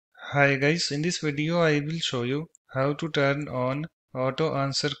Hi guys, in this video I will show you how to turn on auto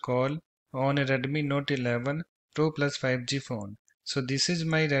answer call on a Redmi Note 11 Pro Plus 5G phone. So this is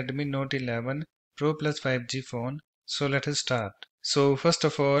my Redmi Note 11 Pro Plus 5G phone. So let us start. So first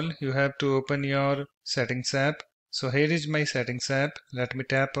of all you have to open your settings app. So here is my settings app. Let me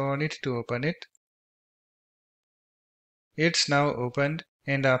tap on it to open it. It's now opened,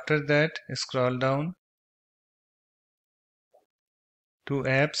 and after that scroll down to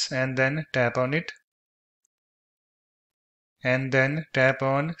apps and then tap on it. And then tap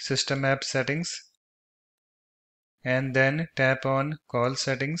on System App Settings, and then tap on Call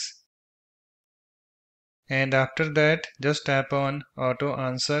Settings, and after that just tap on Auto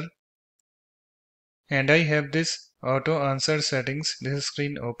Answer. And I have this Auto Answer Settings, this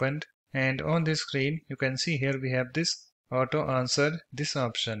screen opened, and on this screen you can see here we have this Auto Answer, this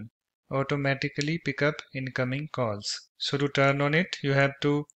option, automatically pick up incoming calls. So to turn on it you have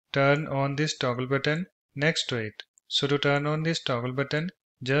to turn on this toggle button next to it. So to turn on this toggle button,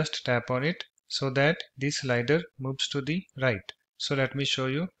 just tap on it so that this slider moves to the right. So let me show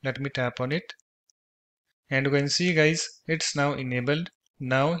you. Let me tap on it. And you can see guys, it's now enabled.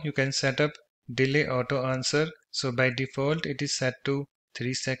 Now you can set up delay auto answer. So by default it is set to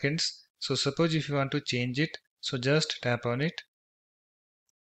 3 seconds. So suppose if you want to change it, so just tap on it.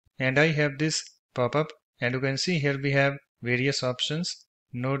 And I have this pop-up, and you can see here we have various options.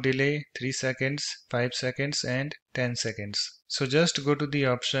 No delay, 3 seconds, 5 seconds and 10 seconds. So just go to the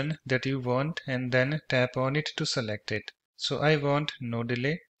option that you want and then tap on it to select it. So I want no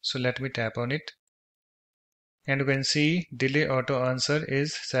delay, so let me tap on it. And you can see delay auto answer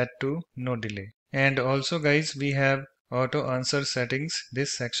is set to no delay. And also guys, we have auto answer settings,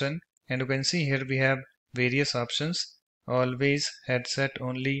 this section, and you can see here we have various options. Always, headset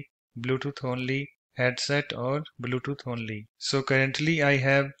only, Bluetooth only, headset or Bluetooth only. So currently I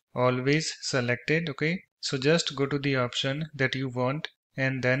have always selected. Okay, so just go to the option that you want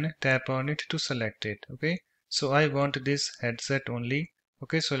and then tap on it to select it. Okay, so I want this headset only.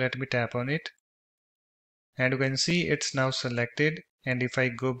 Okay, so let me tap on it, and you can see it's now selected. And if I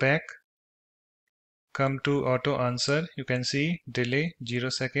go back, come to auto answer, you can see delay 0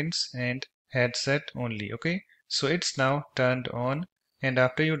 seconds and headset only. Okay, so it's now turned on, and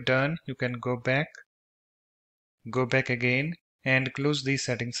after you're done you can go back again and close the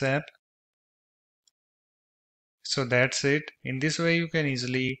settings app. So that's it. In this way you can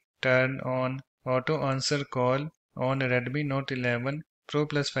easily turn on auto answer call on a Redmi Note 11 Pro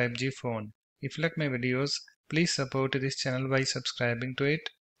Plus 5G phone. If you like my videos, please support this channel by subscribing to it.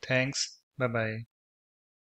 Thanks. Bye bye.